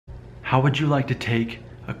how would you like to take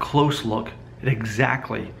a close look at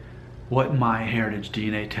exactly what MyHeritage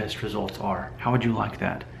DNA test results are? How would you like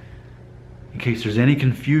that? In case there's any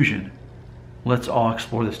confusion, let's all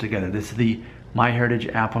explore this together. This is the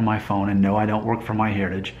MyHeritage app on my phone, and no, I don't work for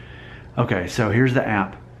MyHeritage. Okay, so here's the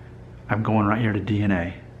app. I'm going right here to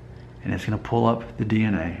DNA, and it's gonna pull up the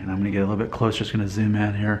DNA, and I'm gonna get a little bit closer. It's gonna zoom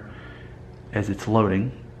in here as it's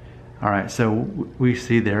loading. All right, so we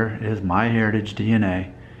see there is MyHeritage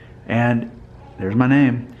DNA, and there's my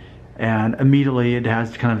name, and immediately it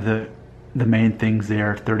has kind of the main things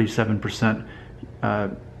there: 37%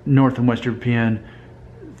 North and West European,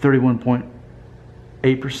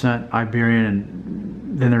 31.8% Iberian,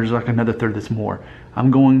 and then there's like another third that's more.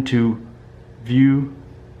 I'm going to view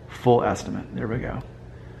full estimate. There we go.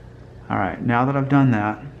 All right, now that I've done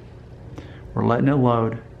that, we're letting it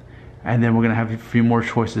load, and then we're gonna have a few more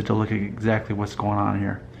choices to look at exactly what's going on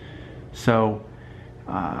here. So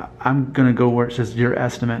I'm gonna go where it says your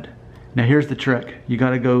estimate. Now here's the trick. You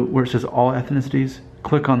gotta go where it says all ethnicities,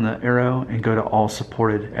 click on the arrow and go to all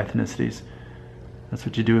supported ethnicities. That's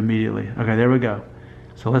what you do immediately. Okay, there we go.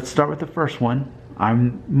 So let's start with the first one.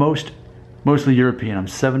 I'm mostly European. I'm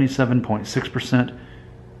 77.6%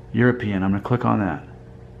 European. I'm gonna click on that.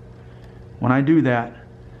 When I do that,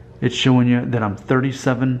 it's showing you that I'm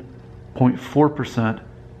 37.4%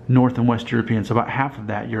 North and West European. So about half of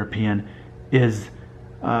that European is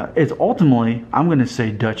ultimately, I'm going to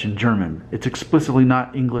say Dutch and German. It's explicitly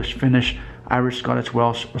not English, Finnish, Irish, Scottish,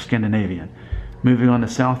 Welsh, or Scandinavian. Moving on to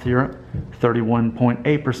South Europe,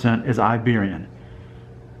 31.8% is Iberian.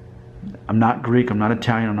 I'm not Greek, I'm not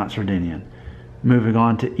Italian, I'm not Sardinian. Moving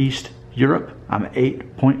on to East Europe, I'm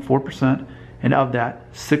 8.4%, and of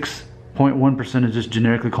that, 6.1% is just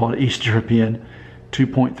generically called East European.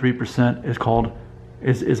 2.3%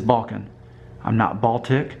 is Balkan. I'm not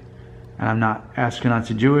Baltic, and I'm not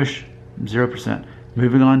Ashkenazi Jewish, 0%.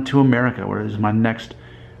 Moving on to America, where is my next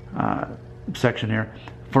section here.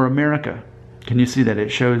 For America, can you see that it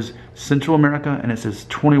shows Central America and it says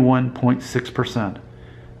 21.6%.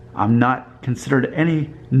 I'm not considered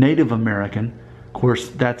any Native American. Of course,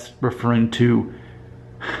 that's referring to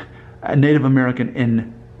a Native American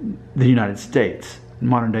in the United States,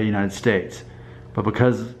 modern day United States. But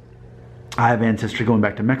because I have ancestry going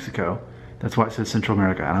back to Mexico, that's why it says Central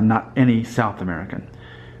America, and I'm not any South American.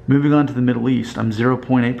 Moving on to the Middle East, I'm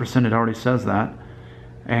 0.8%, it already says that.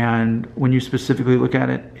 And when you specifically look at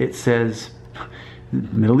it, it says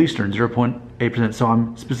Middle Eastern, 0.8%, so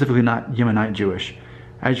I'm specifically not Yemenite Jewish.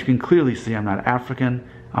 As you can clearly see, I'm not African,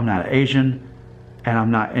 I'm not Asian, and I'm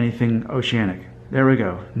not anything oceanic. There we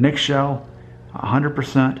go. Next shell,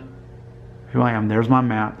 100% who I am. There's my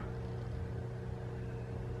map.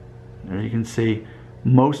 There you can see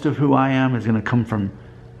most of who I am is going to come from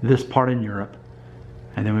this part in Europe,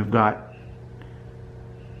 and then we've got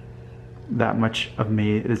that much of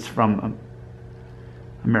me is from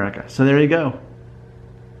America. So there you go.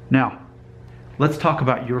 Now let's talk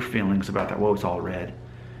about your feelings about that. Whoa, it's all red.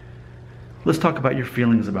 Let's talk about your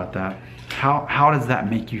feelings about that. How does that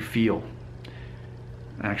make you feel?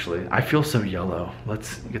 Actually, I feel so yellow.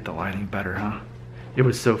 Let's get the lighting better, huh? It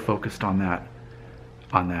was so focused on that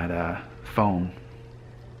phone.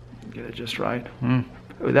 Get it just right. Oh,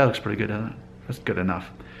 that looks pretty good, doesn't it? That's good enough.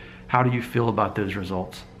 How do you feel about those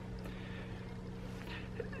results?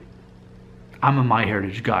 I'm a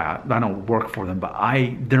MyHeritage guy. I don't work for them, but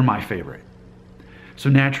they're my favorite. So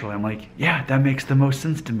naturally, I'm like, yeah, that makes the most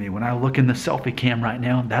sense to me. When I look in the selfie cam right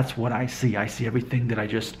now, that's what I see. I see everything that I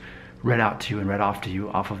just read out to you and read off to you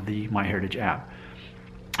off of the MyHeritage app.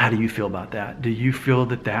 How do you feel about that? Do you feel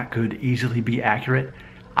that that could easily be accurate?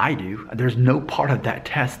 I do. There's no part of that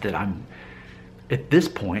test that I'm, at this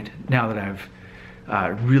point, now that I've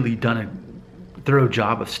really done a thorough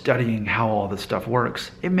job of studying how all this stuff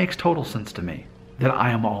works, it makes total sense to me that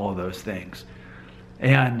I am all of those things.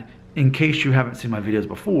 And in case you haven't seen my videos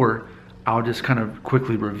before, I'll just kind of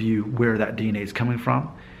quickly review where that DNA is coming from.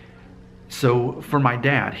 So for my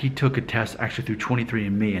dad, he took a test actually through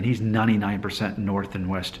 23andMe, and he's 99% North and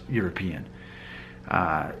West European.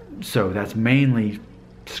 So that's mainly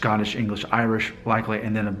Scottish, English, Irish, likely,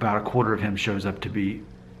 and then about a quarter of him shows up to be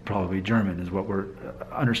probably German, is what we're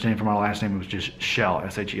understanding from our last name. It was just Shell,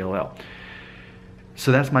 S-H-E-L-L.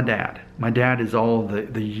 So that's my dad. My dad is all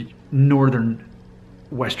the northern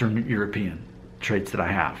Western European traits that I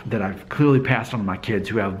have, that I've clearly passed on to my kids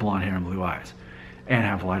who have blonde hair and blue eyes and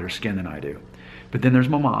have lighter skin than I do. But then there's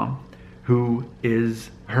my mom, who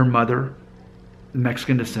is her mother,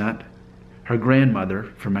 Mexican descent, her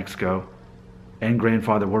grandmother from Mexico, and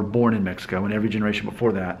grandfather were born in Mexico, and every generation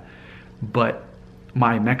before that. But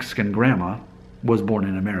my Mexican grandma was born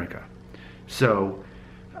in America. So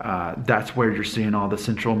that's where you're seeing all the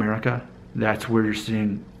Central America. That's where you're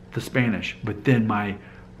seeing the Spanish. But then my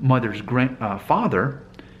mother's father,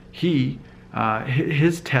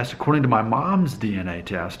 his test, according to my mom's DNA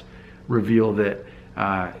test, revealed that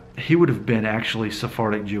he would have been actually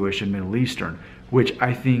Sephardic Jewish and Middle Eastern, which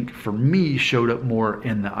I think for me showed up more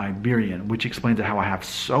in the Iberian, which explains how I have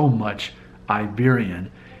so much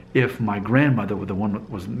Iberian if my grandmother was the one that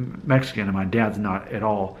was Mexican and my dad's not at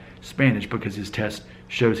all Spanish, because his test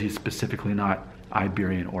shows he's specifically not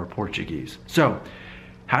Iberian or Portuguese. So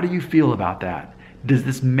how do you feel about that? Does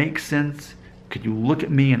this make sense? Could you look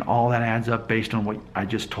at me and all that adds up based on what I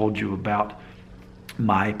just told you about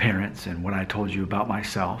my parents and what I told you about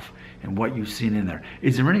myself and what you've seen in there?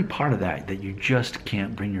 Is there any part of that that you just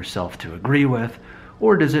can't bring yourself to agree with,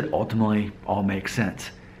 or does it ultimately all make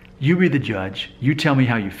sense? You be the judge. You tell me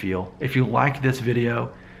how you feel. If you like this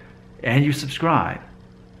video and you subscribe,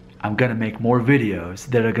 I'm going to make more videos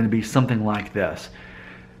that are going to be something like this.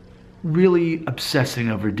 Really obsessing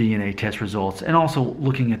over DNA test results and also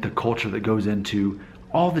looking at the culture that goes into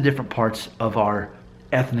all the different parts of our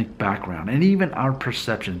ethnic background and even our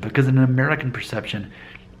perception, because an American perception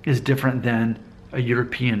is different than a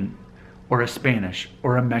European or a Spanish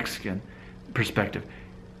or a Mexican perspective.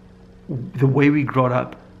 The way we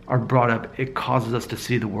are brought up, it causes us to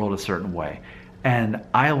see the world a certain way. And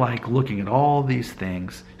I like looking at all these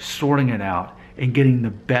things, sorting it out, and getting the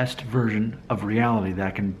best version of reality that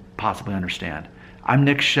I can possibly understand. I'm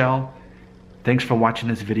Nick Shell. Thanks for watching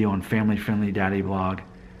this video on Family Friendly Daddy Blog.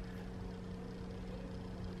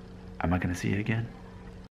 Am I going to see you again?